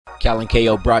Cal and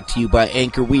KO brought to you by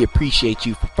Anchor. We appreciate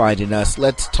you for finding us.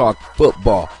 Let's talk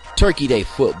football. Turkey Day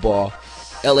football.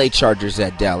 LA Chargers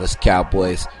at Dallas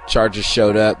Cowboys. Chargers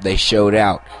showed up. They showed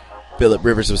out. Phillip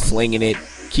Rivers was slinging it.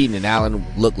 Keenan Allen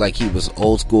looked like he was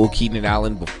old school Keenan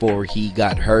Allen before he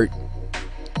got hurt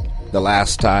the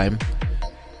last time.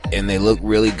 And they looked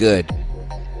really good.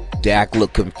 Dak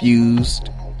looked confused.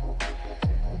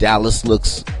 Dallas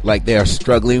looks like they are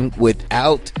struggling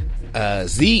without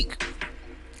Zeke,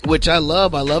 which I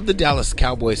love. I love the Dallas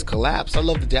Cowboys collapse. I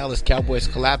love the Dallas Cowboys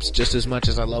collapse just as much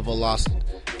as I love a Los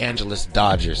Angeles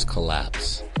Dodgers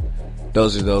collapse.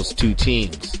 Those are those two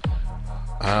teams.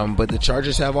 But the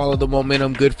Chargers have all of the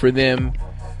momentum. Good for them.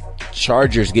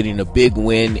 Chargers getting a big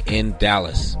win in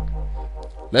Dallas.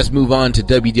 Let's move on to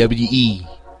WWE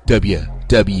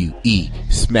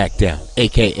SmackDown,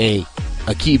 a.k.a.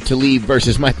 Aqib Talib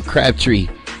versus Michael Crabtree.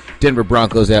 Denver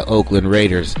Broncos at Oakland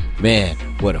Raiders. Man,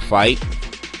 what a fight.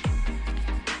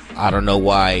 I don't know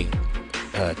why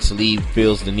Talib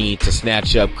feels the need to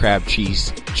snatch up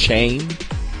Crabtree's chain.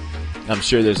 I'm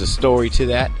sure there's a story to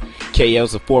that.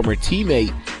 KO's a former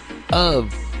teammate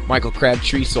of Michael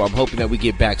Crabtree, so I'm hoping that we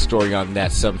get backstory on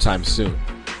that sometime soon.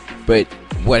 But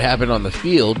what happened on the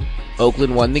field,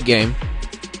 Oakland won the game.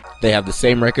 They have the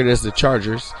same record as the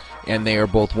Chargers, and they are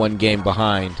both one game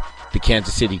behind the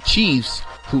Kansas City Chiefs,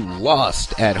 who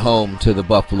lost at home to the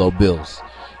Buffalo Bills.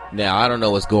 Now, I don't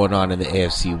know what's going on in the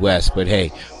AFC West, but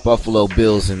hey, Buffalo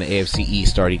Bills and the AFC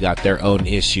East already got their own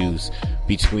issues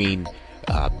between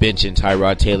benching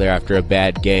Tyrod Taylor after a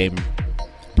bad game,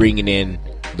 bringing in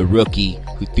the rookie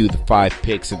who threw the 5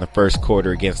 picks in the first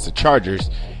quarter against the Chargers,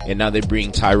 and now they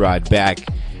bring Tyrod back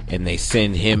and they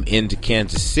send him into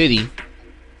Kansas City,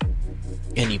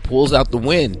 and he pulls out the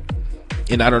win.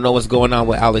 And I don't know what's going on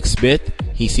with Alex Smith.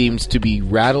 He seems to be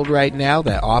rattled right now.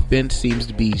 That offense seems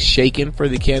to be shaken for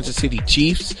the Kansas City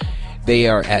Chiefs. They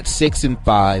are at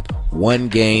 6-5, one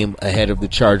game ahead of the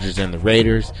Chargers and the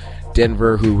Raiders.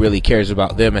 Denver, who really cares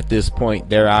about them at this point,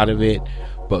 they're out of it.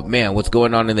 But man, what's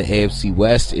going on in the AFC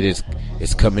West?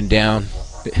 It's coming down.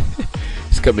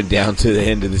 It's coming down to the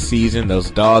end of the season.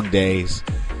 Those dog days.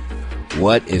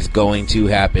 What is going to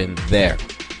happen there?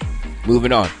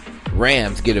 Moving on.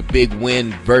 Rams get a big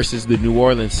win versus the New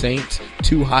Orleans Saints.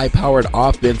 Two high-powered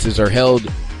offenses are held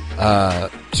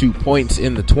to points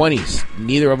in the 20s.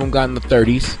 Neither of them got in the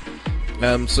 30s.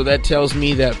 So that tells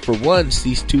me that for once,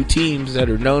 these two teams that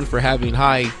are known for having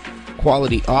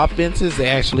high-quality offenses, they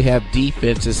actually have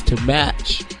defenses to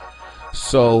match.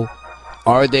 So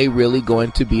are they really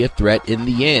going to be a threat in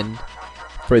the end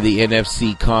for the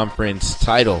NFC Conference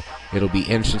title? It'll be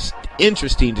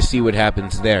interesting to see what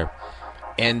happens there.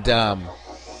 And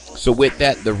so with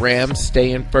that, the Rams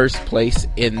stay in first place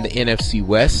in the NFC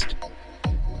West.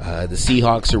 The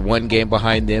Seahawks are one game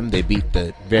behind them. They beat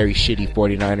the very shitty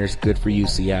 49ers. Good for you,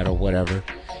 Seattle, whatever.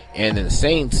 And then the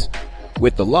Saints,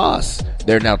 with the loss,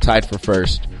 they're now tied for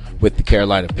first with the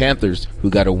Carolina Panthers,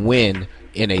 who got a win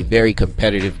in a very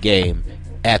competitive game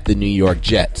at the New York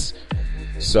Jets.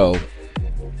 So,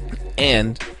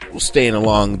 and staying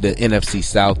along the NFC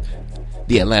South,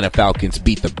 the Atlanta Falcons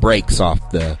beat the brakes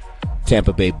off the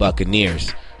Tampa Bay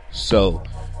Buccaneers. So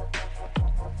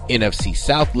NFC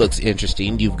South looks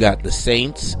interesting. You've got the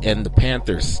Saints and the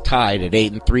Panthers tied at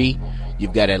 8-3.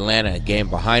 You've got Atlanta a game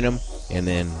behind them. And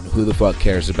then who the fuck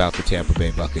cares about the Tampa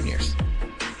Bay Buccaneers?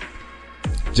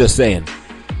 Just saying.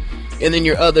 And then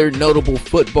your other notable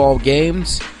football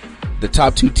games, the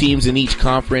top two teams in each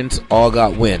conference all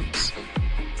got wins.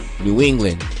 New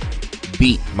England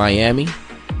beat Miami.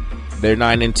 They're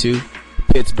 9-2.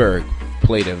 Pittsburgh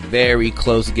played a very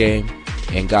close game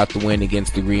and got the win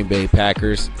against the Green Bay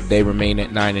Packers. They remain at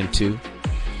 9-2.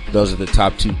 Those are the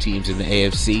top two teams in the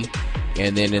AFC.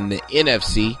 And then in the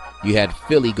NFC, you had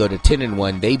Philly go to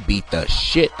 10-1. They beat the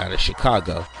shit out of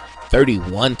Chicago,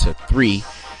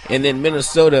 31-3. And then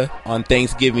Minnesota on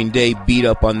Thanksgiving Day beat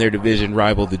up on their division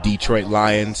rival, the Detroit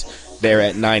Lions. They're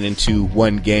at 9-2,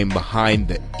 one game behind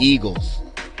the Eagles.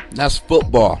 That's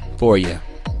football for you.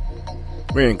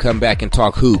 We're going to come back and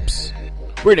talk hoops.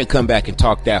 We're going to come back and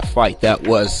talk that fight that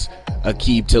was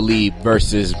Aqib Talib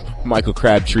versus Michael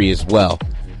Crabtree as well.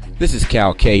 This is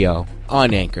Cal KO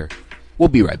on Anchor. We'll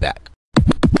be right back.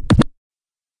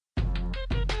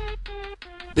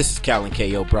 This is Cal and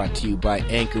KO brought to you by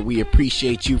Anchor. We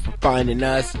appreciate you for finding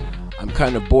us. I'm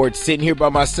kind of bored sitting here by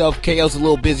myself. KO's a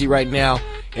little busy right now,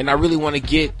 and I really want to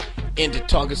get into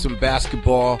talking some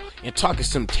basketball and talking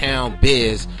some town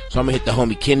biz. So I'm going to hit the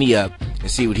homie Kenny up and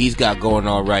see what he's got going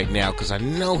on right now, because I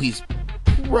know he's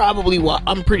probably,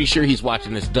 I'm pretty sure he's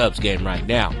watching this Dubs game right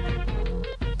now.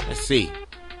 Let's see.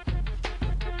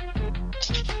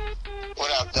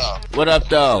 What up, though? What up,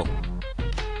 though?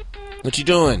 What you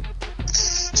doing?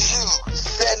 Shoot,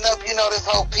 setting up, this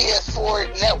whole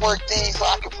PS4 network thing so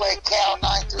I can play Cal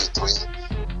 933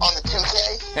 on the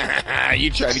 2K. You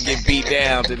trying to get beat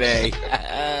down today.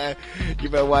 You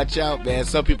better watch out, man.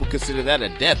 Some people consider that a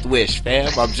death wish, fam.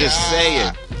 I'm just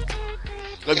saying.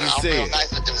 I'm just saying. Real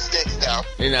nice with them sticks, though.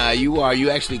 And you are. You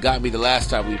actually got me the last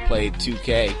time we played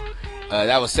 2K.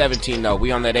 That was 17, though.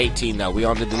 We on that 18, though. We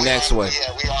on to the next one.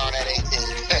 Yeah, we are on that 18.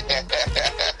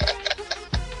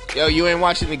 Yo, you ain't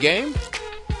watching the game?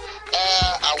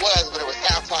 I was, but it was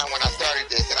halftime when I started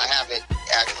this, and I haven't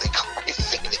actually quite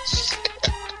finished.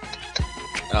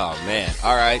 Oh, man.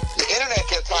 All right. The internet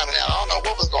kept timing out. I don't know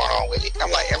what was going on with it. I'm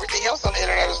like, everything else on the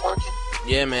internet is working.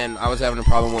 Yeah, man. I was having a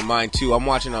problem with mine, too. I'm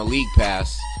watching on League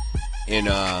Pass, and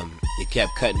it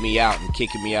kept cutting me out and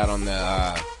kicking me out on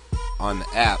the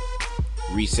app.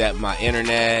 Reset my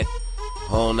internet,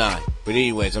 whole nine. But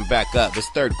anyways, I'm back up. It's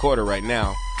third quarter right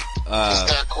now.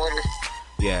 It's third quarter?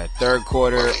 Yeah, third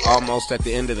quarter, almost at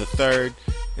the end of the third.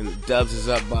 And the Dubs is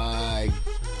up by,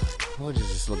 what is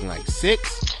this looking like,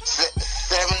 6?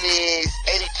 70s,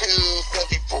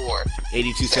 82-74.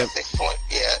 82-76. Point,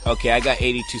 yeah. Okay, I got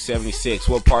 82-76.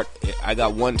 What part? I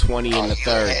got 120 in the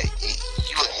third.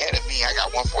 You ahead of me. I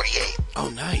got 148. Oh,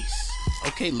 nice.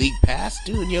 Okay, League Pass,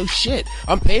 doing your shit.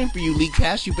 I'm paying for you, League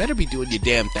Pass. You better be doing your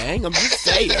damn thing. I'm just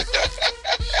saying.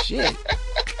 Shit.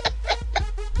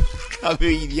 I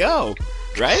mean, yo,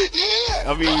 right? Yeah.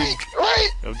 I mean, right.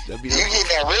 I mean, you getting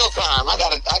that real time. I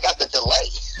got the delay.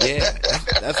 Yeah,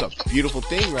 that's a beautiful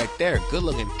thing right there. Good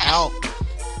looking out.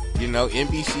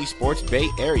 NBC Sports Bay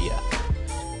Area.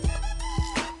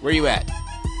 Where you at?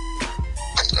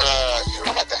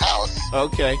 I'm at the house.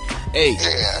 Okay. Hey.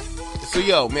 Yeah. So,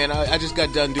 yo, man, I just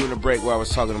got done doing a break where I was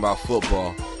talking about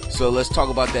football. So let's talk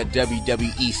about that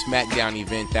WWE SmackDown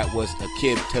event that was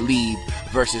Aqib Talib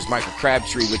versus Michael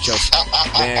Crabtree with your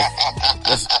man.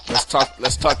 Let's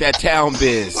talk that town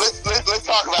biz. Let's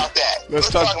talk about that. Let's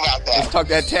talk about that. Let's talk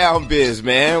that town biz,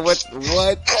 man. What?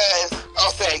 Because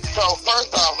okay, so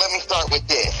first off, let me start with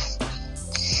this.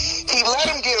 He let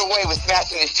him get away with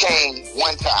snatching his chain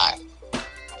one time.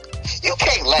 You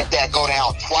can't let that go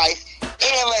down twice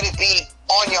and let it be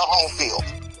on your home field.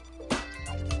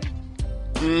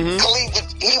 Mm-hmm.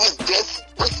 He was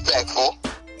disrespectful.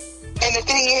 And the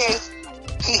thing is,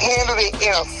 he handled it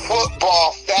in a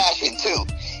football fashion too.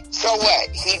 So what?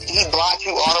 He blocked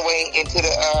you all the way into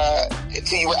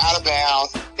until you were out of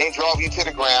bounds, then drove you to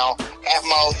the ground. At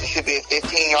most, it should be a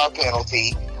 15-yard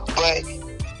penalty. But,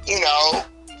 he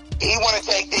want to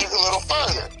take things a little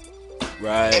further.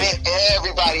 Right. And then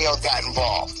everybody else got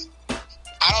involved.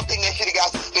 I don't think they should have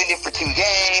got suspended for 2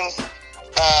 games.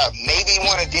 Maybe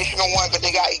one additional one, but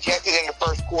they got ejected in the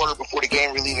first quarter before the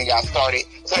game really even got started.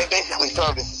 So they basically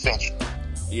served a suspension.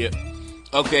 Yep.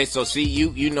 Okay, so see,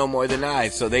 you know more than I.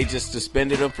 So they just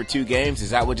suspended him for 2 games? Is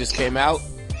that what just came out?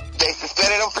 They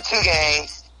suspended him for 2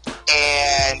 games,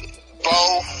 and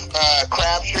both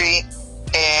Crabtree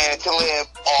and Talib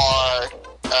are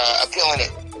appealing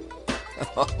it.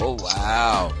 Oh,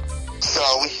 wow. So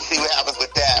we should see what happens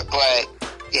with that. But,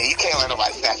 yeah, you can't let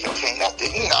nobody snatch your chain.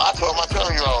 I told my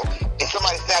 12-year-old, if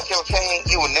somebody snatch your chain,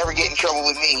 you will never get in trouble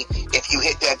with me if you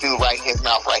hit that dude right in his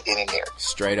mouth right then and there.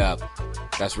 Straight up.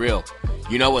 That's real.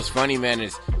 You know what's funny, man,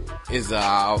 is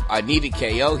I needed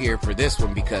KO here for this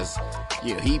one because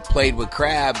he played with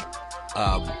Crab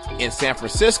in San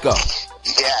Francisco.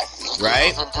 Yes.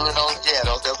 Right? Those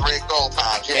red gold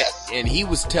times, yes. And he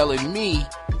was telling me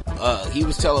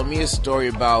a story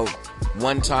about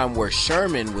one time where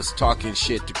Sherman was talking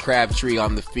shit to Crabtree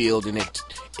on the field,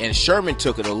 and Sherman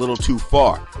took it a little too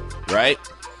far, right?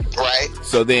 Right.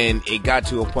 So then it got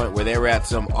to a point where they were at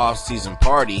some off-season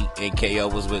party, and KO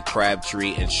was with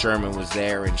Crabtree, and Sherman was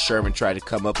there, and Sherman tried to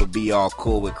come up and be all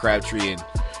cool with Crabtree, and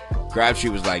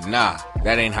Crabtree was like, nah,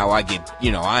 that ain't how I get,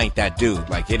 I ain't that dude.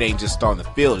 Like, it ain't just on the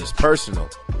field, it's personal.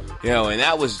 And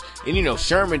that was, and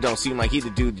Sherman don't seem like he's the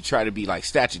dude to try to be like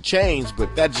snatching chains,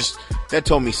 but that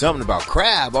told me something about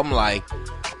Crab. I'm like,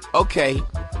 okay,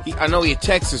 I know he a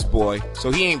Texas boy, so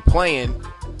he ain't playing,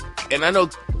 and I know,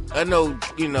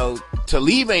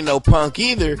 Talib ain't no punk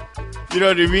either. You know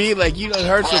what I mean? Like, you done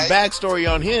heard some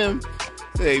backstory on him.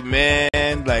 Hey,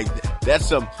 man, like, that's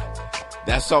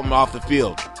something off the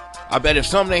field. I bet if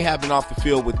something ain't happened off the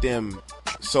field with them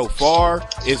so far,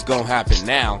 it's gonna happen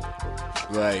now.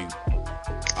 Like,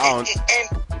 I don't. And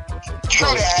true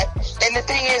that. And the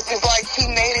thing is like he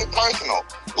made it personal.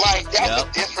 Like, that's a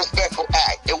disrespectful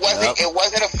act. It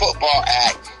wasn't a football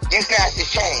act. You snatched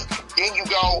his chain. Then you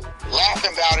go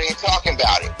laughing about it and talking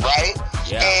about it, right?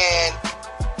 Yeah. And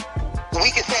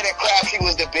we could say that Crabtree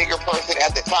was the bigger person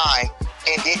at the time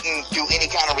and didn't do any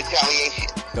kind of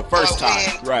retaliation. The first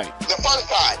time, right. The first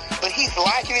time. But he's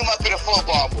locking him up in a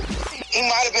football booth. He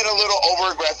might have been a little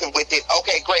over-aggressive with it.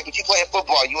 Okay, great, but you playing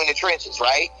football. You in the trenches,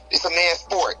 right? It's a man's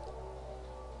sport.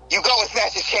 You go and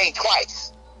snatch his chain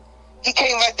twice. He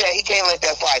can't let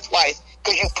that slide twice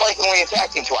because you personally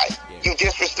attacked him twice. Yeah. You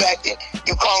disrespected.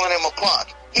 You calling him a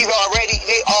punk. They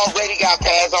already got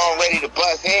pads on ready to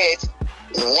bust heads.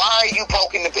 Why are you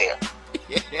poking the bear?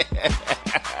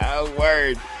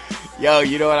 Word. Yo,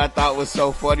 you know what I thought was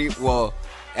so funny? Well,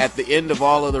 at the end of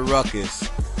all of the ruckus,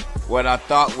 what I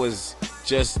thought was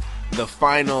just the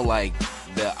final, like,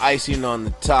 the icing on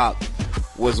the top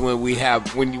was when we got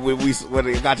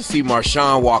to see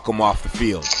Marshawn walk him off the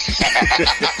field.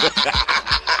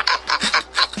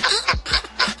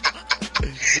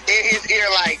 In his ear,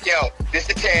 like, yo, this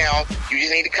is town. You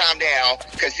just need to calm down.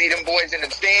 Because see them boys in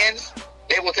them stands?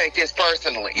 They will take this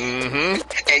personally. Mm-hmm.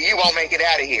 And you won't make it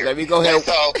out of here. Let me go help.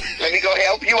 So, let me go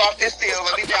help you off this field.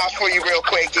 Let me vouch for you real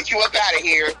quick. Get you up out of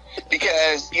here.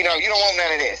 Because, you don't want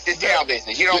none of this. This town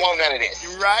business. You don't want none of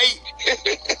this. Right?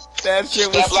 That shit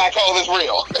was... That black hole is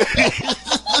real.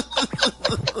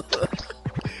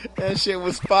 That shit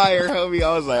was fire, homie.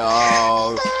 I was like,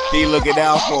 oh, he looking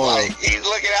out for him. He's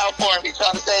looking out for him. He's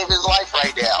trying to save his life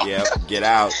right now. Yep, get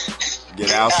out.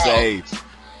 Get out saved.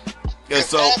 Yeah,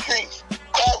 so...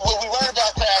 What we learned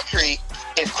about Crabtree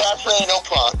is Crabtree ain't no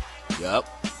punk. Yep.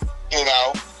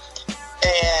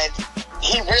 And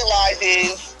he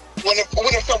realizes when the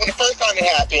first time it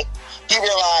happened, he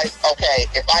realized, okay,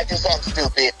 if I do something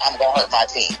stupid, I'm gonna hurt my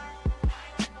team.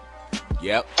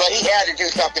 Yep. But he had to do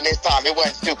something this time. It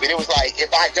wasn't stupid. It was like,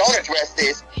 if I don't address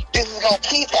this is gonna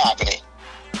keep happening.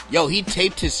 Yo, he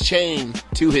taped his chain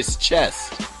to his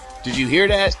chest. Did you hear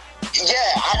that? Yeah,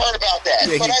 I heard about that.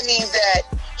 Yeah, so that means that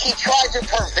he tried to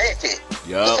prevent it.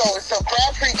 Yep. So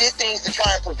Crabtree did things to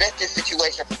try and prevent this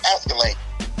situation from escalating.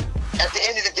 At the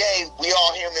end of the day, we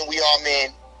all human, we all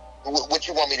men. What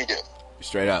you want me to do?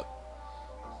 Straight up.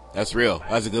 That's real.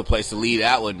 That's a good place to lead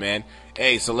that one, man.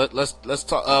 Hey, so let's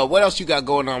talk. What else you got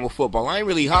going on with football? I ain't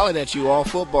really hollered at you all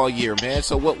football year, man.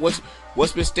 So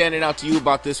what's been standing out to you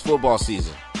about this football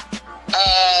season?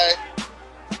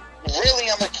 Really,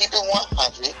 I'm gonna keep it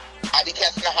 100. I be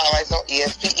catching the highlights on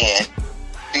ESPN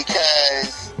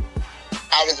because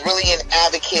I was really an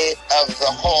advocate of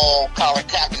the whole Colin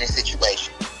Kaepernick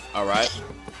situation. All right.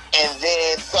 And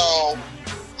then, so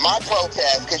my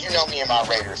protest, because you know me and my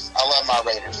Raiders, I love my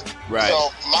Raiders. Right. So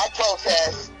my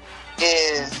protest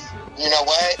is, you know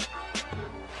what?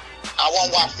 I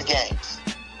won't watch the games.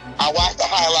 I watch the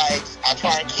highlights. I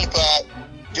try and keep up,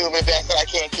 do the best that I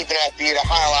can, keeping up via the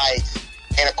highlights.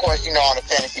 And of course, on the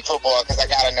fantasy football, because I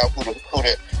gotta know who to put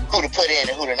in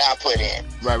and who to not put in.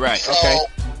 Right. So, okay.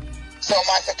 So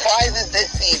my surprises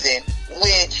this season,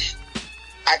 which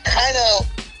I kind of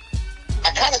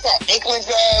saw inklings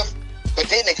of, but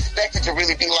didn't expect it to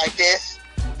really be like this.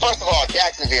 First of all,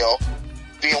 Jacksonville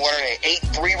being what are they,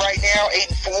 8-3 right now,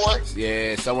 8-4.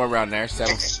 Yeah, somewhere around there.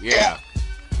 7. Yeah.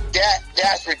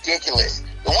 That's ridiculous.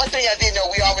 The one thing I didn't know,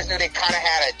 we always knew they kind of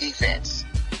had a defense.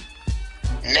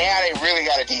 Now they really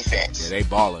got a defense. Yeah, they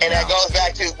balling. And now. that goes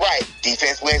back to,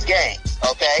 defense wins games,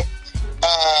 okay?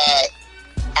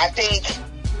 I think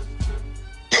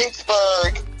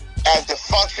Pittsburgh, as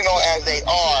dysfunctional as they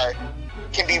are,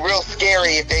 can be real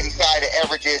scary if they decide to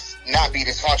ever just not be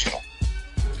dysfunctional.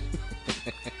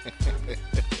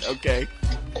 Okay.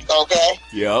 Okay?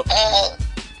 Yep.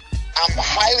 I'm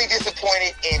highly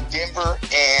disappointed in Denver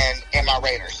and my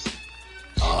Raiders.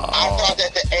 Oh. I thought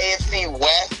that the AFC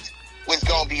West was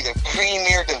going to be the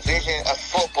premier division of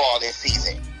football this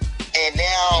season. And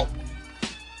now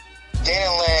they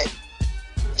didn't let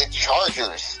the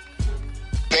Chargers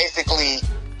basically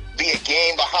be a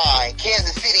game behind.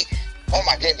 Kansas City, oh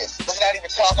my goodness. Let's not even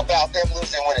talk about them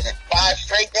losing, 5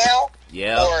 straight now?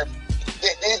 Yeah. Or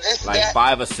like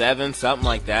 5 or 7, something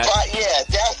like that. Yeah,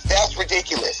 that's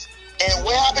ridiculous. And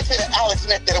what happened to the Alex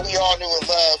Smith that we all knew and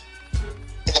loved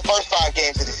in the first 5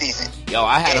 games of the season? Yo,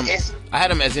 I had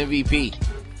him as MVP.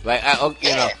 Like,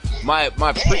 my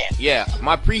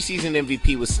preseason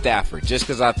MVP was Stafford, just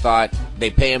because I thought they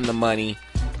pay him the money,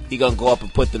 he gonna go up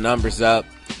and put the numbers up,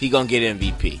 he gonna get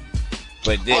MVP.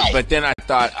 But then I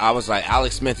thought, I was like,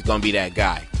 Alex Smith is gonna be that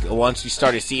guy. Once we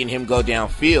started seeing him go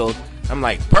downfield, I'm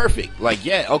like, perfect. Like,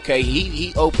 yeah, okay,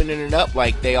 he opening it up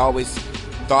like they always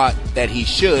thought that he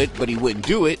should, but he wouldn't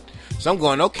do it. So I'm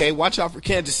going, okay, watch out for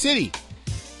Kansas City.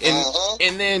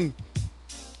 And then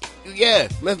Yeah,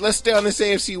 let's stay on this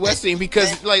AFC West thing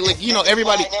because, like you know,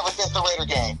 everybody. Never since the Raider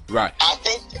game. Right. I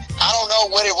don't know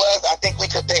what it was. I think we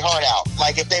took their heart out.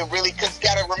 Like if they really, because you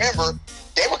got to remember,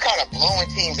 they were kind of blowing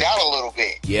teams out a little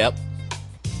bit. Yep.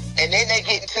 And then they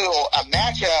get into a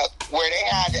matchup where they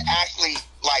had to actually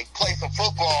like play some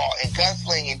football and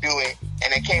gunsling and do it,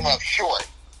 and they came up short.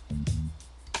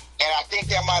 And I think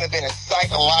that might have been a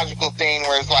psychological thing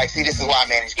where it's like, see, this is why I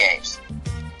manage games.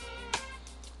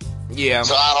 Yeah.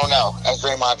 So I don't know. As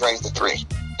Draymond drains the 3,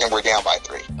 and we're down by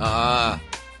 3.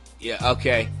 Yeah.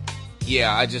 Okay.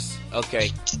 Yeah.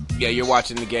 Okay. Yeah, you're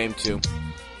watching the game too.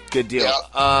 Good deal.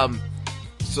 Yep.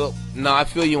 So no, I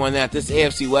feel you on that. This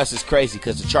AFC West is crazy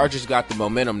because the Chargers got the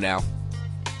momentum now.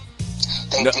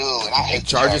 They do, and I hate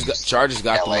Chargers. Chargers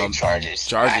Got LA the Chargers.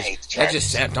 Chargers. I hate the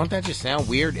Chargers. Don't that just sound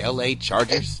weird? LA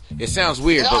Chargers. It sounds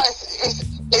weird, No, but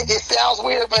it sounds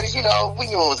weird, but you know, we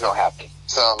knew it was gonna happen.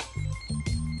 So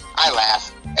I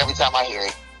laugh every time I hear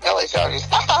it. LA Chargers.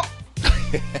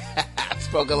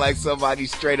 spoken like somebody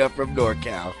straight up from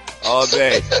NorCal all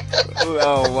day.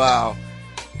 Oh wow.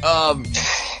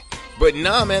 But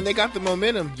nah, man, they got the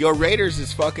momentum. Your Raiders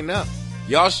is fucking up.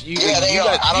 They are.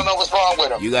 I don't know what's wrong with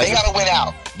them. They gotta win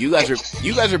out. You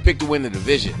guys are picked to win the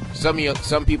division.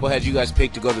 Some people had you guys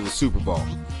picked to go to the Super Bowl.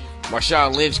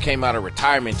 Marshawn Lynch came out of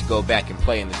retirement to go back and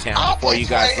play in the town before you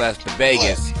guys left to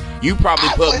Vegas. You probably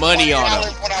put money on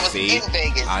them. When I was in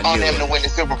Vegas I on knew them it. to win the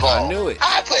Super Bowl. I knew it.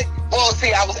 I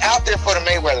was out there for the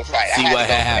Mayweather fight. See what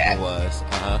happened was.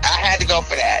 I had to go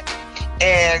for that.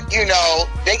 And, you know,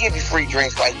 they give you free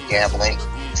drinks while you gambling.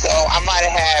 So I might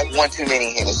have had one too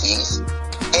many Hennessy's.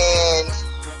 And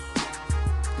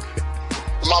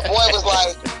my boy was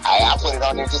like, I put it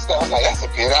on there just because I was like, that's a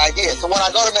good idea. So when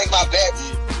I go to make my bets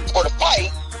for the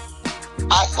fight,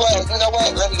 I swear, you know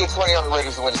what? Let me get 20 on the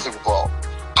Raiders to win the Super Bowl.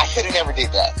 I should have never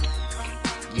did that.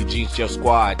 You jinxed your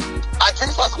squad. I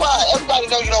jinxed my squad. Everybody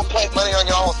know you don't play money on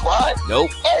your own squad.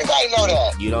 Nope. Everybody know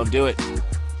that. You don't do it.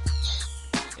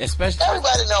 Especially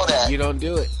everybody know that. You don't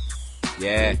do it.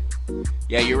 Yeah,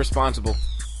 you're responsible.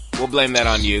 We'll blame that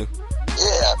on you.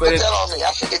 Yeah, put that on me.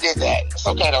 I should have did that. It's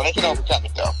okay though. They can overcome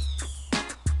it though.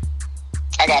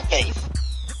 I got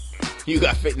faith. You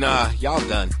got faith? Nah, y'all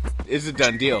done. It's a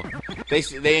done deal.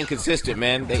 They inconsistent,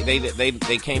 man.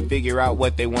 They can't figure out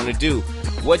what they want to do.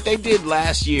 What they did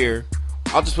last year,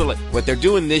 I'll just put it like, what they're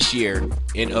doing this year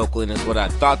in Oakland is what I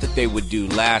thought that they would do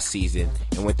last season.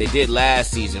 And what they did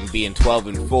last season, being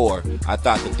 12-4, I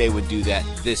thought that they would do that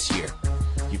this year.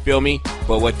 You feel me?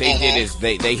 But what they did is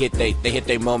they hit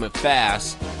their moment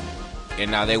fast,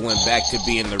 and now they went back to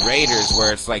being the Raiders,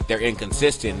 where it's like they're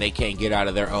inconsistent. They can't get out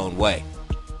of their own way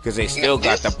because they still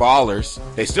got the ballers.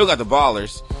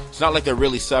 It's not like they're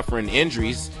really suffering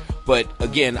injuries. But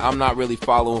again, I'm not really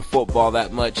following football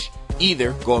that much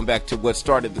either. Going back to what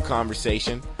started the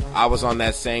conversation, I was on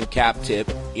that same cap tip.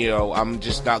 You know, I'm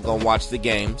just not gonna watch the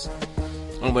games.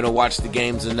 I'm gonna watch the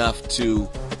games enough to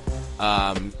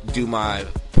do my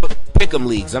pick'em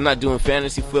leagues. I'm not doing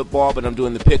fantasy football, but I'm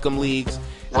doing the pick'em leagues.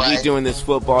 Right. We doing this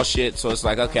football shit, so it's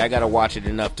like, okay, I gotta watch it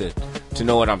enough to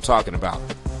know what I'm talking about.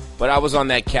 But I was on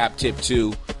that cap tip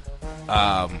too.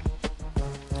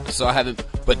 So I haven't.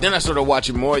 But then I started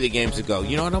watching more of the games and go,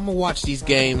 you know what? I'm gonna watch these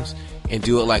games and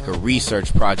do it like a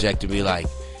research project to be like,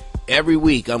 every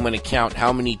week I'm gonna count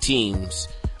how many teams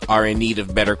are in need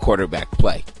of better quarterback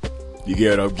play. You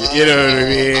get what I'm getting? You know what I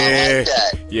mean? I like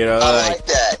that. You know, I like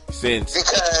that.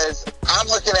 Because I'm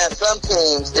looking at some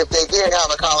teams, if they did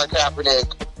have a Colin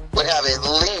Kaepernick, would have at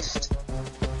least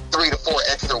 3 to 4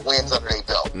 extra wins under their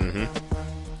belt. Mm-hmm.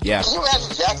 Yeah. Can you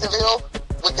imagine Jacksonville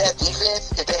with that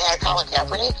defense if they had Colin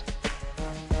Kaepernick?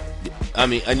 I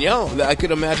mean, and I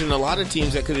could imagine a lot of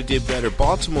teams that could have did better.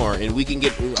 Baltimore, and we can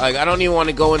get. Like, I don't even want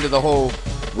to go into the whole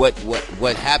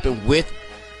what happened with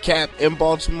Cap in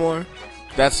Baltimore.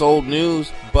 That's old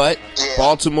news. But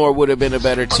Baltimore would have been a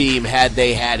better team had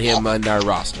they had him on their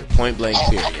roster. Point blank.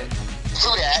 Period.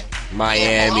 True that.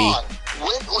 Miami.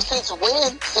 Since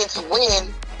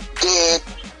when did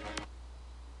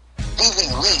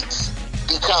these elites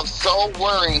become so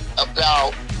worried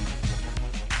about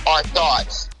our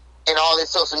thoughts and all this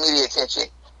social media attention?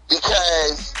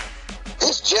 Because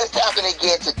this just happened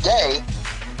again today,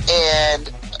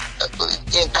 and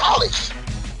in college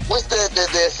with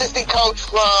the assistant coach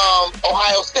from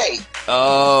Ohio State.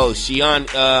 Oh, Schiano.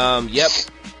 Yep.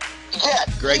 Yeah,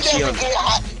 Greg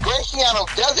Schiano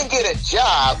doesn't get a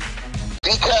job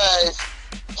because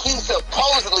he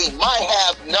supposedly might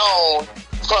have known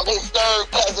from his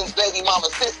third cousin's baby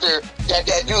mama's sister that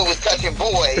dude was touching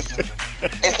boys.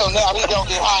 And so now he don't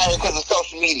get hired because of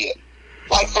social media.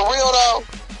 Like, for real though,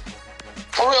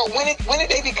 when did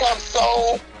they become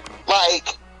so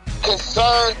like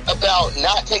concerned about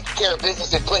not taking care of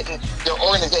business and putting their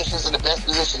organizations in the best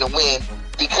position to win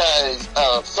because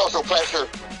of social pressure.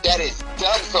 That is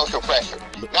dumb social pressure.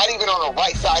 Not even on the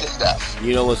right side of stuff.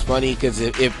 You know what's funny? Because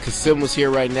if Kasim was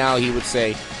here right now, he would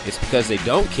say it's because they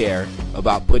don't care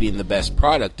about putting the best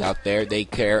product out there. They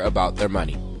care about their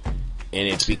money. And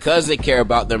it's because they care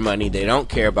about their money, they don't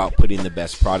care about putting the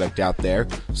best product out there.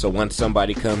 So once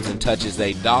somebody comes and touches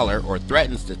their dollar or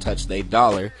threatens to touch their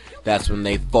dollar, that's when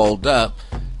they fold up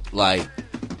like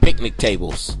picnic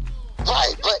tables.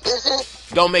 Right, but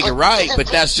isn't... Don't make it right, but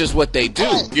that's just what they do.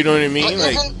 Right. You know what I mean? But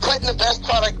isn't putting the best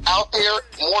product out there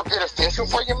more beneficial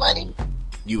for your money?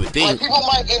 You would think. Like people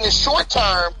might, in the short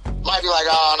term, might be like,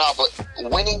 oh, no, but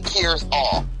winning cures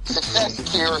all. Success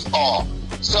cures all.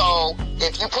 So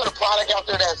if you put a product out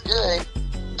there that's good,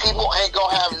 people ain't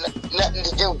gonna have nothing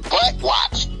to do but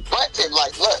watch. But to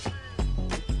like, look,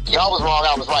 y'all was wrong,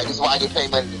 I was right. This is why I get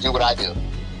paid money to do what I do.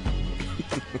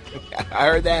 I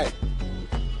heard that.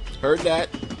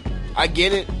 I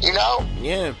get it. You know?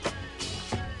 Yeah.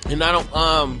 And I don't,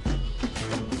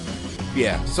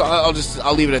 yeah. So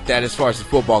I'll leave it at that as far as the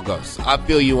football goes. I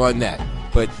feel you on that.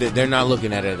 But they're not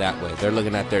looking at it that way. They're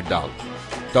looking at their dollar.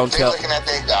 They're looking at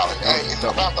their dollar. It's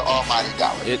about the almighty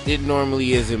dollar. It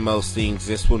normally is in most things.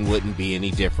 This one wouldn't be any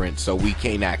different, so we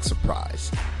can't act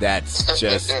surprised. That's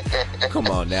just, come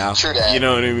on now. True that. You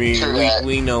know what I mean? True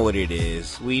we know what it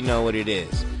is. We know what it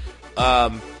is.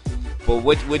 But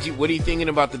what are you thinking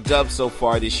about the Dubs so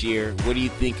far this year? What are you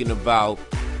thinking about?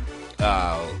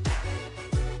 I'm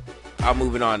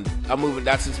moving on.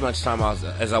 That's as much time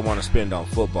as I want to spend on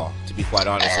football, to be quite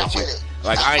honest with you.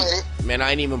 Like I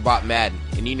ain't even bought Madden,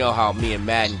 and you know how me and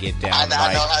Madden get down. I know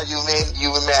how you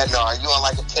and Madden are. You on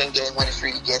like a 10-game winning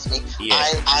streak against me. Yeah.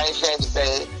 I ain't ashamed to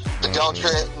say it, but don't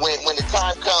trip when the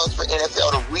time comes for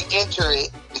NFL to re-enter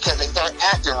it because they start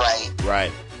acting right.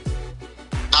 Right.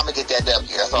 I'm gonna get that W.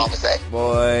 That's all I'm gonna say.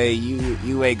 Boy,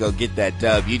 you ain't gonna get that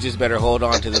dub. You just better hold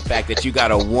on to the fact that you got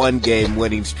a 1-game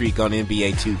winning streak on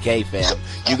NBA 2K, fam.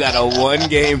 You got a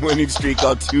 1-game winning streak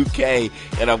on 2K,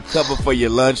 and I'm coming for your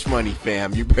lunch money,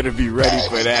 fam. You better be ready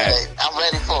for that. I'm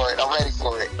ready for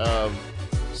it.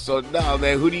 So no,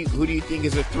 man. Who do you think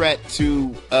is a threat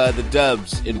to the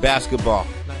Dubs in basketball?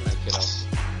 Let's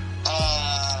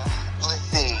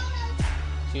see.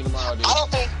 I don't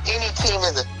think any team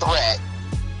is a threat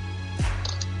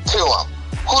to them.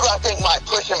 Who do I think might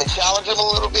push him and challenge him a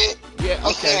little bit? Yeah, okay.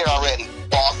 We've seen it already.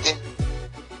 Boston.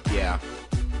 Yeah.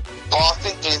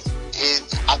 Boston is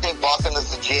I think Boston is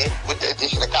legit with the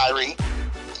addition of Kyrie.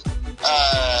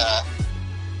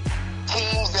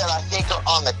 Teams that I think are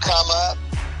on the come up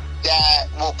that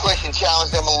will push and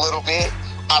challenge them a little bit.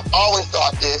 I've always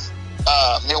thought this.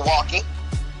 Milwaukee.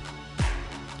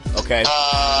 Okay.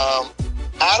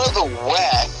 Out of the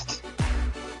West,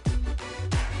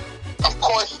 of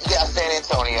course, you got San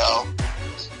Antonio.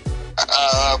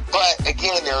 But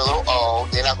again, they're a little old.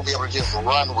 They're not going to be able to just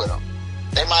run with them.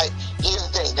 Here's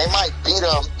the thing, they might beat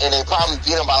them, and they probably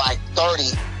beat them by like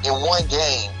 30 in one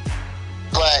game.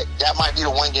 But that might be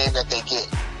the one game that they get.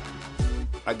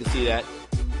 I can see that.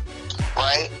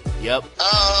 Right? Yep.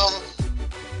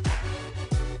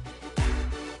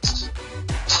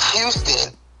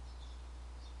 Houston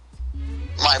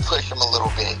might push them a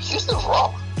little bit. Houston's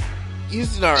raw.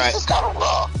 Houston, all right. Houston's kind of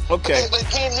raw. Okay. But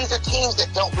again, these are teams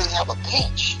that don't really have a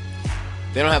bench.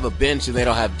 They don't have a bench and they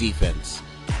don't have defense.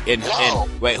 And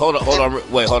wait, hold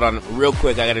on, real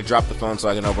quick. I gotta drop the phone so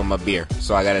I can open my beer.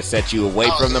 So I gotta set you away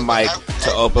from the mic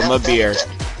to open my beer.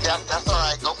 That's all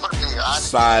right. Go for the beer.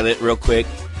 Silent, real quick.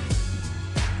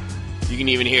 You can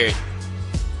even hear it.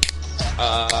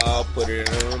 Put it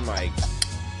in the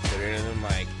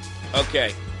mic.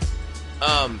 Okay.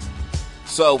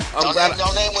 So I'm glad.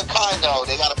 Don't name with kind though.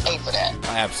 They gotta pay for that.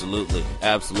 Absolutely,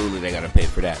 they gotta pay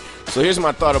for that. So here's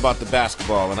my thought about the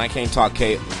basketball, and I can't talk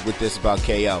with this about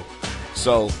KO.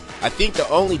 So I think the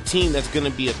only team that's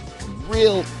gonna be a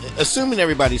real, assuming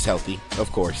everybody's healthy, of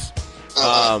course,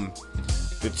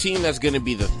 the team that's gonna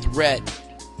be the threat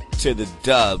to the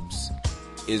Dubs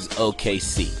is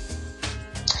OKC.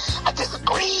 I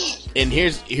disagree. And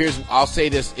here's I'll say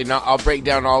this, and I'll break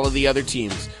down all of the other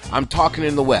teams. I'm talking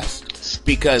in the West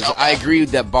because I agree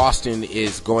that Boston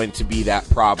is going to be that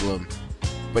problem,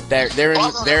 but they're in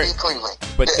Cleveland.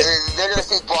 But they're going to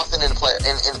see Boston in the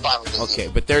finals. Okay,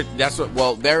 but they're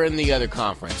in the other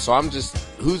conference. So I'm just,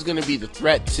 who's going to be the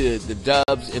threat to the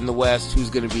Dubs in the West? Who's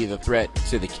going to be the threat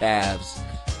to the Cavs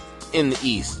in the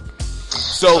East?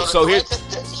 So here's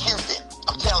Houston.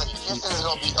 I'm telling you, Houston is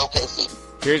going to be OKC.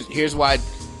 Here's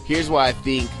why I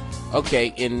think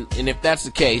Okay, and if that's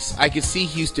the case, I could see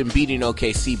Houston beating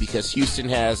OKC because Houston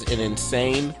has an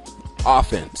insane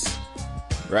offense,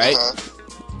 right?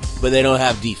 But they don't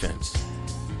have defense.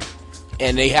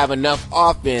 And they have enough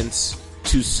offense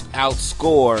to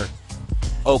outscore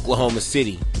Oklahoma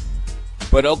City.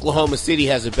 But Oklahoma City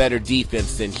has a better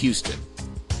defense than Houston.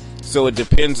 So it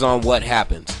depends on what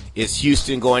happens. Is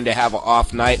Houston going to have an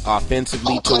off night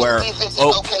offensively to where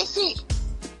OKC?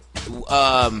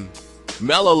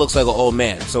 Melo looks like an old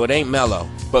man, so it ain't Melo.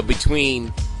 But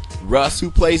between Russ, who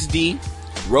plays D,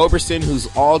 Roberson, who's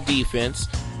all defense,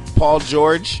 Paul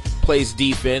George plays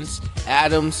defense,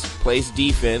 Adams plays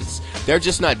defense, they're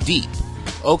just not deep.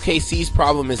 OKC's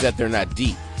problem is that they're not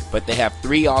deep, but they have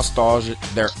 3 all-stars.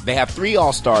 They have 3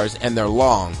 all-stars, and they're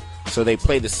long. So they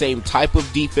play the same type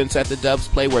of defense that the Dubs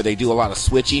play, where they do a lot of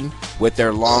switching with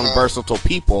their long, versatile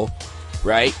people,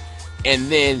 right?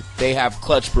 And then they have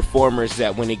clutch performers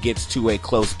that when it gets to a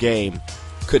close game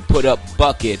could put up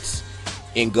buckets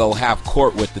and go half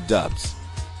court with the Dubs.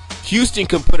 Houston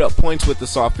can put up points with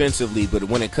us offensively, but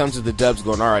when it comes to the Dubs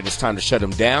going, all right, it's time to shut them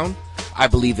down, I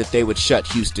believe that they would shut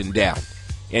Houston down.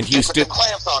 And Houston, put the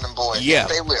clamps on them, boys. Yeah,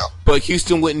 they will. But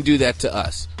Houston wouldn't do that to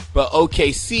us. But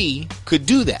OKC could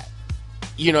do that.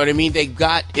 You know what I mean? They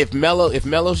got, if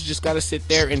Melo's just got to sit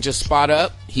there and just spot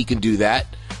up, he can do that.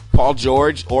 Paul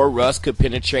George or Russ could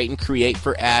penetrate and create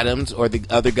for Adams or the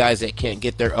other guys that can't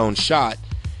get their own shot.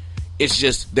 It's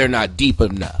just they're not deep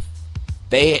enough.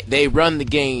 They run the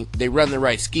game, they run the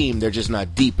right scheme, they're just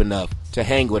not deep enough to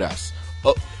hang with us.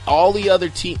 All the other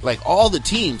teams, like all the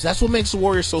teams, that's what makes the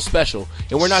Warriors so special.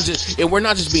 And we're not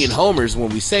just being homers when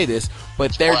we say this,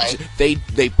 but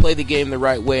they play the game the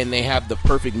right way and they have the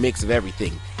perfect mix of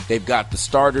everything. They've got the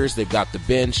starters, they've got the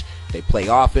bench, they play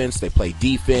offense, they play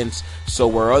defense. So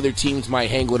where other teams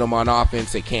might hang with them on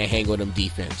offense, they can't hang with them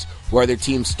defense. Where other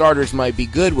teams' starters might be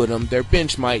good with them, their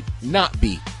bench might not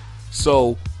be.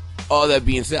 So all that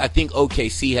being said, I think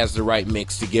OKC has the right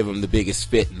mix to give them the biggest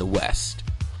fit in the West.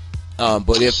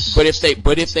 But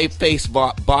if they face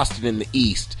Boston in the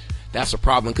East, that's a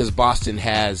problem because Boston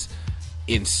has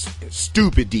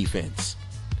stupid defense.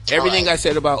 Everything I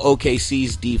said about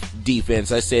OKC's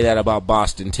defense, I say that about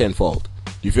Boston tenfold.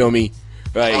 You feel me?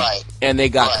 Right. And they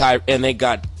got they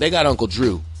got Uncle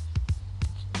Drew.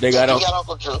 They got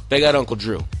Uncle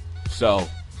Drew. So,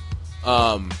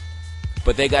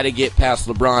 but they got to get past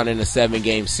LeBron in a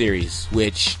 7-game series,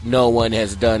 which no one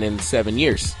has done in 7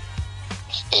 years.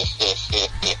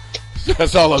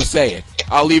 That's all I'm saying.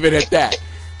 I'll leave it at that.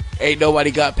 Ain't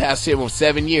nobody got past him in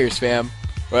 7 years, fam.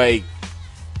 Like,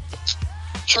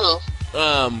 true.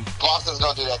 Boston's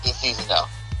gonna do that this season, though.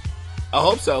 I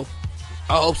hope so.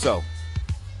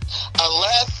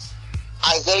 Unless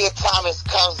Isaiah Thomas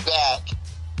comes back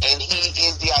and he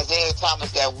is the Isaiah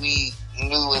Thomas that we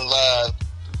knew and loved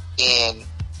in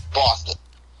Boston,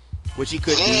 which he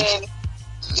could be.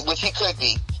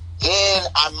 Then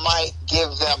I might give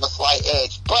them a slight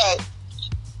edge. But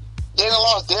they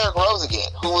lost Derrick Rose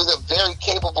again, who was a very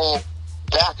capable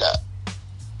backup.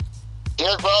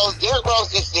 Derrick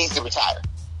Rose just needs to retire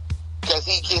because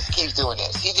he just keeps doing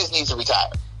this. He just needs to retire.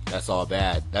 That's all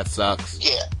bad. That sucks.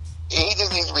 Yeah, he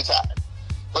just needs to retire.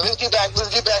 But let's get back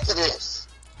to this.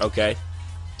 Okay.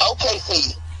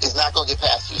 OKC is not going to get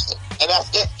past Houston, and that's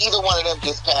if either one of them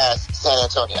gets past San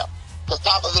Antonio. Because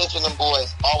Popovich and them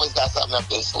boys always got something up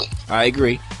their sleeve. I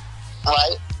agree.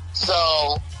 Right?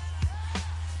 So,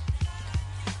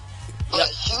 but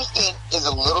Houston is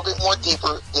a little bit more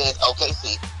deeper than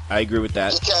OKC. I agree with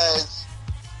that. Because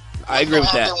I agree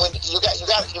with that. When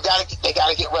they got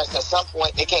to get rest at some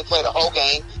point. They can't play the whole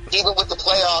game, even with the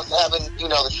playoffs having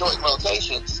the short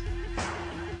rotations.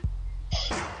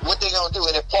 What they gonna do?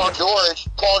 And if Paul George,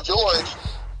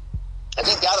 if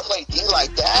he's got to play D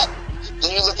like that,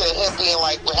 then you look at him being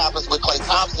like what happens with Klay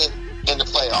Thompson in the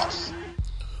playoffs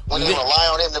when they rely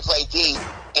on him to play D,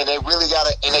 and they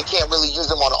can't really use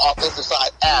him on the offensive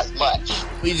side as much.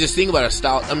 You just think about a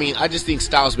style. I mean, I just think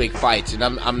styles make fights, and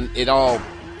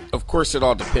of course, it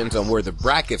all depends on where the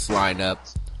brackets line up.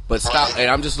 But and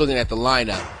I'm just looking at the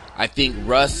lineup. I think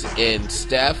Russ and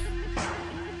Steph,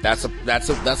 that's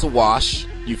a wash.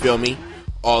 You feel me?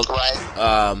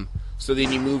 Right. So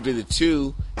then you move to the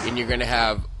 2, and you're gonna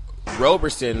have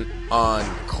Roberson on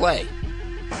Klay.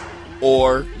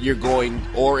 Or if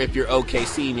you're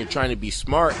OKC and you're trying to be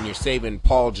smart and you're saving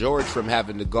Paul George from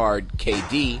having to guard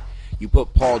KD, you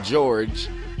put Paul George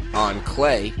on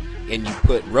Klay and you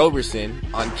put Roberson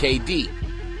on KD.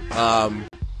 And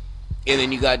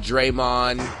then you got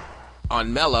Draymond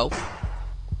on Melo,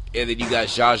 and then you got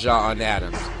Jaja on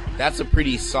Adams. That's a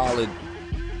pretty solid,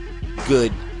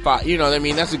 good You know what I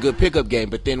mean? That's a good pickup game.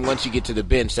 But then once you get to the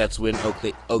bench, that's when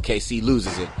OKC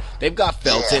loses it. They've got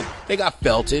Felton. Yeah. They got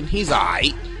Felton. He's all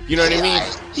right. You know what I mean?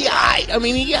 He all right. I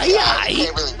mean, he all right. He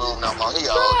can't really move no more. He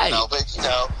old, Right. you know. But, you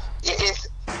know,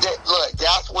 look,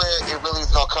 that's where it really is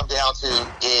going to come down to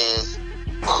is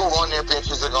who on their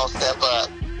benches are going to step up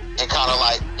and kind of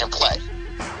like and play.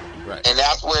 Right. And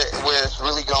that's where it's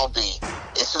really going to be.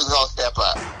 It's who's going to step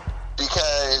up.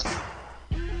 Because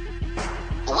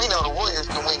we know the Warriors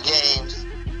can win games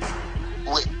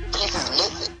with pieces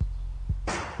missing.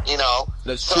 You know?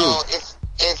 That's so true.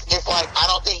 It's like I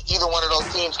don't think either one of those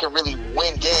teams can really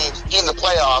win games in the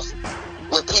playoffs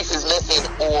with pieces missing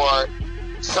or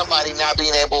somebody not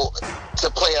being able to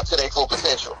play up to their full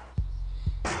potential.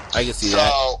 I can see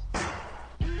that. So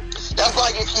that's why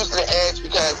I give Houston the edge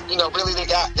because, you know, really they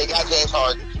got James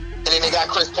Harden and then they got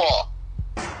Chris Paul.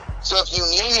 So if you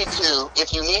needed to,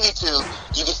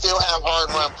 you can still have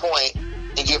Harden run point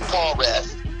and give Paul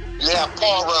rest. You can have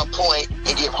Paul run point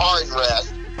and give Harden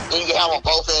rest. And you can have them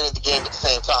both in at the game at the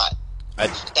same time.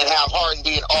 And have Harden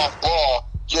being off ball,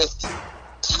 just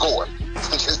score.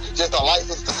 just a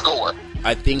license to score.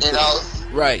 I think you know?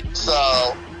 Right.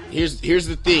 So here's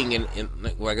the thing,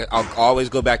 and like I'll always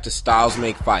go back to styles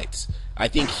make fights. I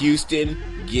think Houston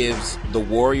gives the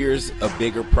Warriors a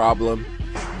bigger problem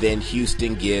than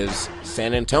Houston gives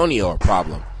San Antonio a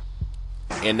problem.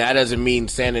 And that doesn't mean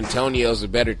San Antonio's a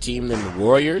better team than the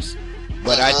Warriors,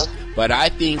 but I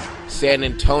think San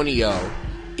Antonio,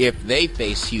 if they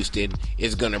face Houston,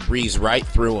 is going to breeze right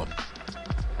through them.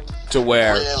 To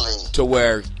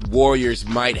where Warriors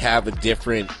might have a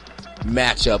different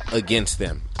matchup against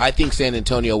them. I think San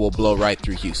Antonio will blow right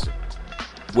through Houston.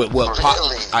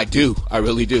 I do. I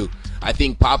really do. I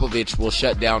think Popovich will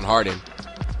shut down Harden.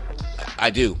 I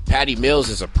do. Patty Mills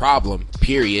is a problem,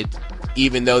 period.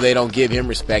 Even though they don't give him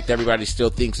respect, everybody still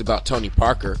thinks about Tony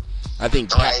Parker. I think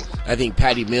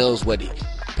Patty Mills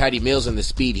and the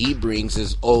speed he brings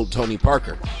is old Tony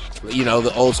Parker. You know,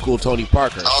 the old school Tony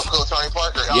Parker. Old school Tony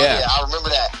Parker. Oh, yeah, I remember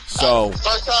that. So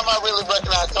first time I really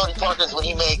recognized Tony Parker is when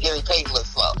he made Gary Payton look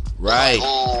slow. Right. Like,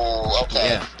 ooh, okay.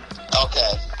 Yeah.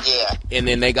 Okay. Yeah. And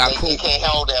then they got You can't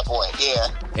hold that boy. Yeah.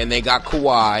 And they got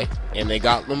Kawhi, and they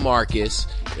got LaMarcus,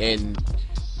 and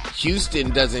Houston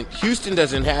doesn't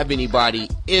have anybody.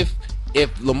 If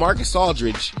LaMarcus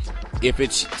Aldridge, if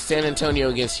it's San Antonio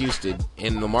against Houston,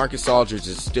 and LaMarcus Aldridge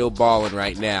is still balling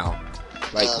right now,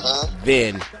 like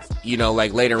then, you know,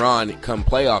 like later on, come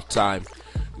playoff time,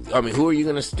 I mean, who are you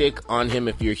gonna stick on him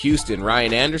if you're Houston?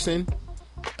 Ryan Anderson?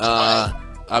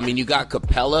 I mean, you got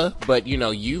Capella, but you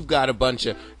know, you've got a bunch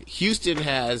of. Houston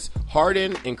has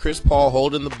Harden and Chris Paul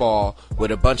holding the ball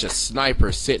with a bunch of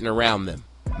snipers sitting around them.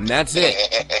 And that's it.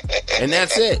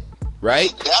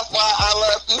 Right? That's why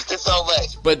I love Houston so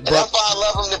much. But that's why I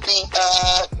love them to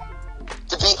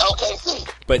beat OKC.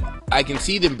 But I can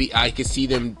see them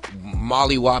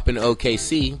mollywopping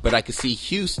OKC, but I could see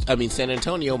San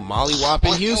Antonio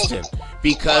mollywopping Houston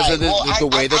because of the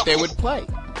way that they would play.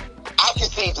 I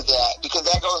concede to that because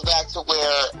that goes back to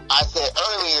where I said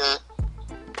earlier,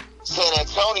 San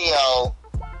Antonio,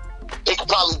 they could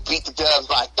probably beat the Dubs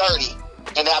by 30,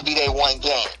 and that'd be their one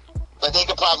game. But they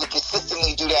could probably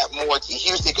consistently do that more to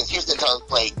Houston because Houston doesn't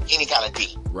play any kind of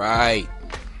D. Right.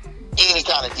 Any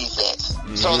kind of defense.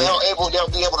 Mm-hmm. So they'll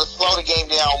be able to slow the game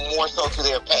down more so to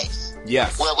their pace.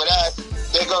 Yes. Where with us,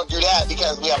 they're going to do that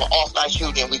because we have an off-night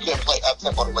shooting and we couldn't play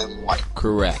up-tempo the way we want.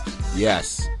 Correct.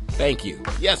 Yes. Thank you.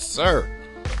 Yes, sir.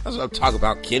 That's what I'm talking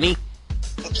about, Kenny.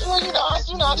 Well, you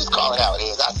know, I just call it how it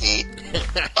is. I see it.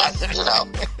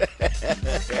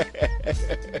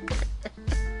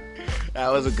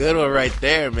 That was a good one right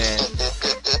there, man.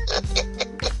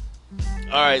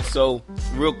 All right, so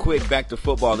real quick, back to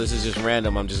football. This is just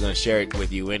random. I'm just going to share it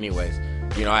with you anyways.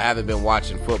 You know, I haven't been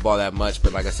watching football that much,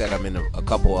 but like I said, I'm in a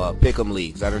couple of pick'em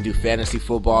leagues. I don't do fantasy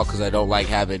football because I don't like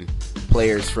having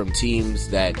players from teams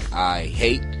that I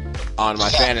hate on my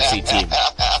fantasy team.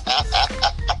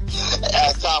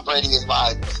 Tom Brady is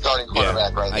my starting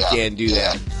quarterback right now. I can't do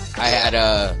that.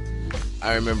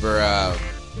 I remember,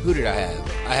 who did I have?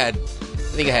 I had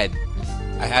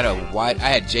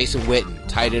Jason Witten,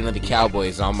 tight end of the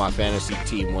Cowboys, on my fantasy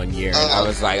team one year, and I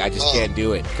was like, I just can't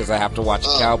do it because I have to watch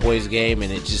a Cowboys game,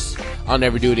 and I'll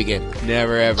never do it again.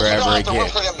 Never, ever, ever again. You don't have to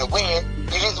root for them to win.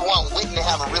 You just want Witten to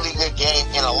have a really good game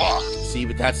and a loss. See,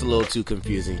 but that's a little too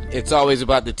confusing. It's always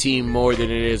about the team more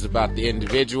than it is about the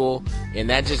individual, and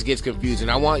that just gets confusing.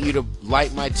 I want you to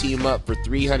light my team up for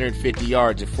 350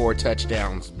 yards and 4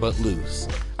 touchdowns, but lose.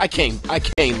 I can't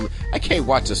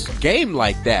watch a game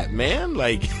like that, man.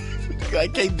 Like, I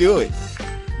can't do it.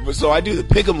 So I do the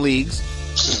pick'em leagues,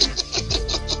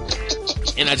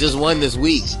 And I just won this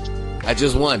week. I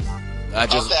just won. I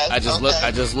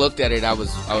just looked at it. I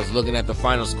was looking at the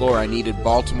final score. I needed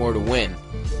Baltimore to win.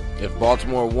 If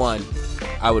Baltimore won,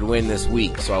 I would win this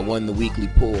week. So I won the weekly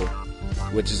pool,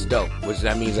 which is dope. Which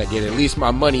that means I get at least my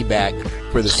money back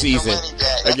for the season.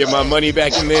 I get my money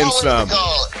back and then some. Hey,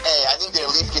 I need to at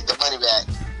least get the money back.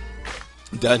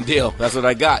 Done deal. That's what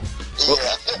I got. Yeah.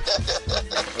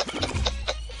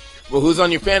 Well, who's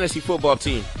on your fantasy football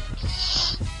team?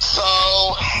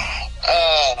 So,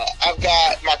 I've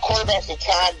got my quarterbacks are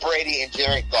Tom Brady and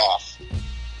Jared Goff.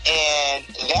 And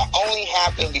that only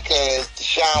happened because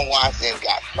Deshaun Watson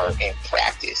got hurt in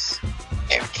practice.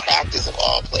 In practice of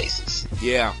all places.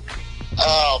 Yeah.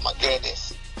 Oh, my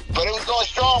goodness. But it was going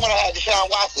strong when I had Deshaun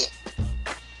Watson.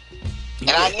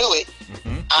 And I knew it.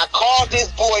 Mm-hmm. I called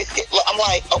this boy. I'm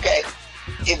like, okay,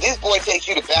 if this boy takes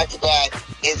you to back-to-back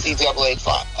NCAA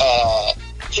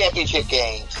championship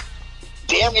games,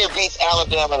 damn near beats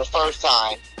Alabama the first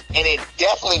time, and it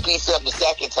definitely beats them the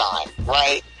second time,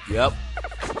 right? Yep.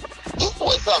 This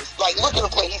boy's something, like, look at him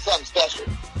play, he's something special.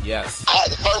 Yes. I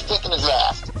had the first pick in the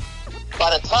draft. By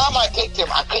the time I picked him,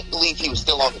 I couldn't believe he was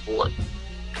still on the board.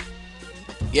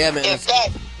 Yeah, man. In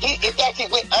fact, he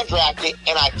went undrafted,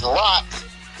 and I dropped,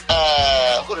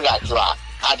 who did I drop?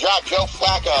 I dropped Joe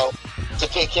Flacco to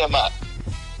pick him up.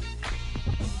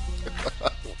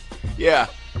 Yeah.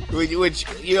 Which,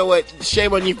 you know what?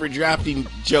 Shame on you for drafting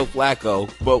Joe Flacco,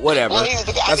 but whatever. Well, he's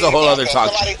the guy. That's a whole other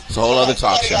talk. It's a whole other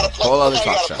talk show.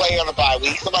 Somebody got to play on the bye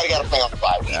week. Somebody got to play on the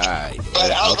bye week. All right.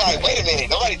 But I was like, wait a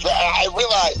minute. I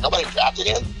realized nobody drafted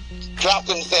him. Dropped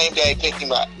him the same day, picked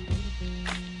him up.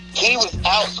 He was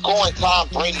outscoring Tom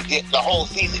Brady the whole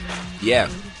season. Yeah.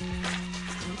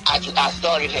 I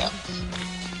started him.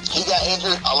 He got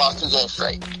injured. I lost 2 games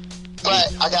straight.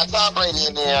 But I got Tom Brady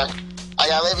in there. I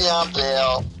got Le'Veon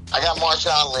Bell. I got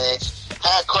Marshawn Lynch.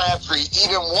 Had Crabtree.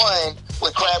 Even won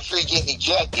with Crabtree getting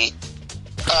ejected.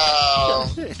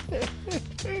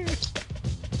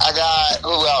 I got,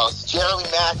 who else? Jeremy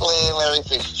Maclin, Larry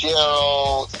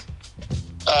Fitzgerald,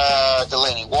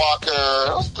 Delaney Walker.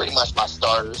 Those are pretty much my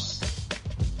starters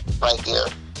right there.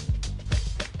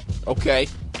 Okay.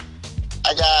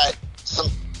 I got some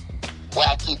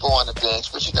whack people on the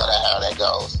bench, but you know how that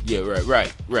goes. Yeah,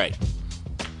 right.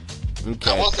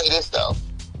 Okay. I will say this though,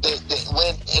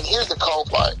 and here's the cold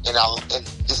part, and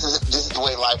this is the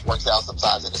way life works out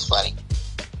sometimes, and it's funny.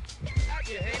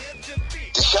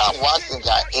 Deshaun Watson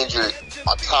got injured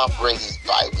on Tom Brady's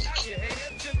bye week,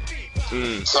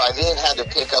 so I then had to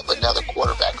pick up another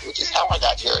quarterback, which is how I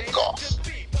got Jared Goff.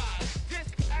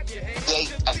 They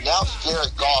announced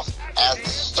Jared Goff as the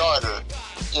starter,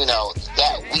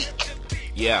 that week.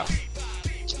 Yeah.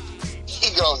 He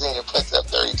goes in and puts up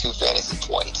 32 fantasy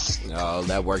points. Oh,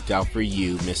 that worked out for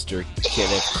you, Mr.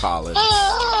 Kenneth Collins.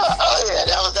 Oh yeah,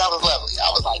 that was lovely. I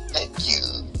was like, thank you,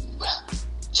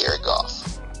 Jared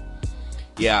Goff.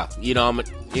 Yeah,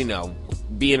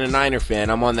 being a Niner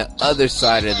fan, I'm on the other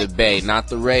side of the bay, not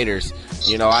the Raiders.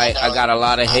 I got a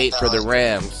lot of hate for the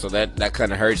Rams, so that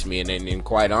kind of hurts me. And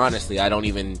quite honestly, I don't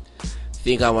even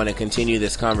think I want to continue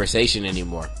this conversation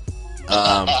anymore.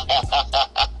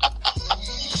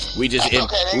 We just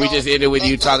ended with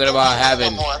you talking about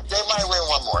having. They might win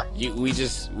one more. We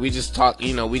just talked.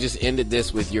 We just ended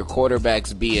this with your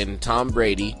quarterbacks being Tom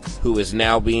Brady, who is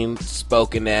now being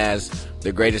spoken as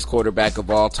the greatest quarterback of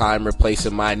all time,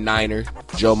 replacing my Niner,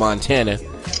 Joe Montana,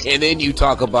 and then you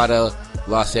talk about a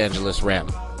Los Angeles Ram.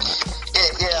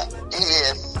 Yeah, he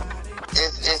is.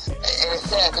 It's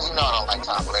sad because I don't like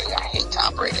Tom Brady. I hate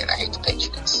Tom Brady and I hate the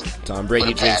Patriots. Tom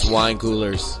Brady drinks wine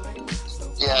coolers.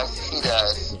 Yes, he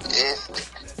does.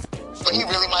 But he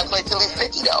really might play till he's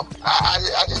 50, though.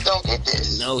 I just don't get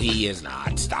this. No, he is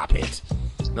not. Stop it.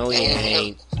 No, he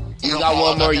ain't. He's He got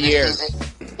one more year.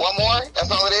 One more?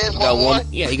 That's all it is? One more?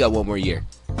 Yeah, he got one more year.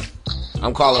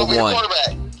 I'm calling one.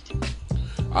 Quarterback?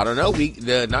 I don't know.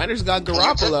 The Niners got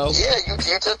Garoppolo. You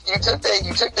took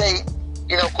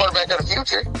the quarterback of the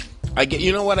future.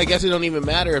 You know what? I guess it don't even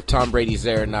matter if Tom Brady's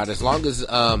there or not. As long as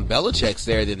Belichick's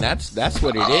there, then that's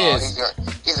what it is.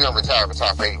 He's gonna retire when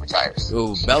Tom Brady retires.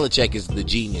 Oh, Belichick is the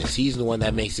genius. He's the one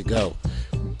that makes it go.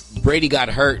 Brady got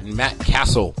hurt, and Matt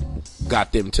Castle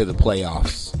got them to the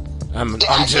playoffs. I'm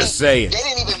just saying. They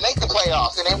didn't even make the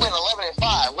playoffs, and they went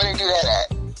 11-5. Where did they do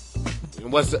that at?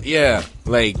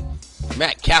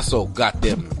 Matt Castle got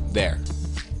them there.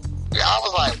 Yeah, I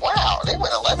was like, wow, they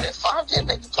went 11-5, didn't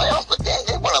make the playoffs, but they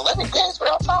won 11 games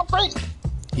without Tom Brady.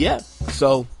 Yeah,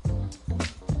 so,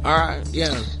 all right,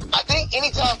 yeah. I think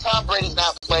anytime Tom Brady's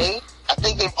not played, I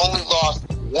think they've only lost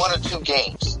 1 or 2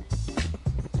 games.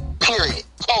 Period.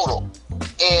 Total.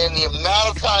 in the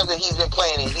amount of times that he's been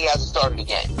playing and he hasn't started a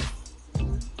game.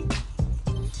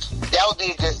 That would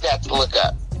be a good stat to look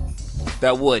up.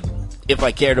 That would, if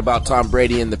I cared about Tom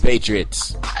Brady and the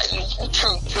Patriots.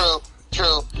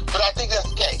 True. But I think that's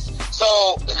the case.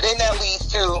 So then that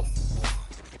leads to,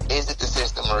 is it the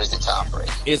system or is it Tom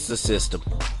Brady? It's the system.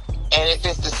 And if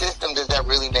it's the system, does that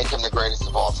really make him the greatest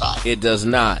of all time? It does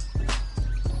not.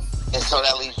 And so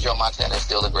that leaves Joe Montana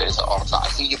still the greatest of all time.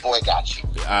 See, your boy got you.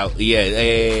 Yeah,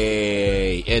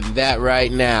 hey, and that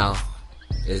right now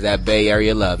is that Bay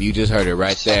Area love. You just heard it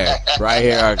right there. Right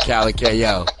here on Cali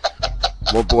KO.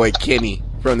 My boy Kenny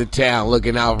from the town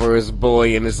looking out for his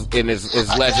boy and his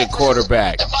legend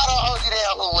quarterback. If I don't hold you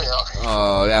down, who will?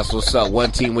 Oh, that's what's up.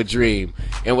 One team with dream.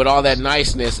 And with all that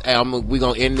niceness, we're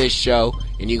going to end this show,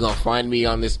 and you're going to find me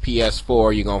on this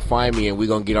PS4. You're going to find me, and we're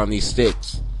going to get on these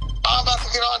sticks. I'm about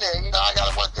to get on there. You know, I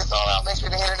got to work this all out. Make sure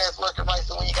the internet's working right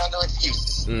so when you got no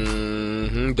excuses.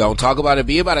 Mm-hmm. Don't talk about it.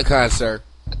 Be about it, concert.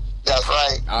 That's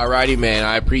right. All righty, man.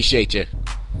 I appreciate you.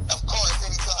 Of course,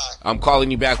 anytime. I'm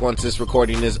calling you back once this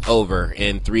recording is over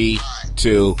in 3,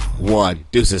 2, 1.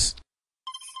 Deuces.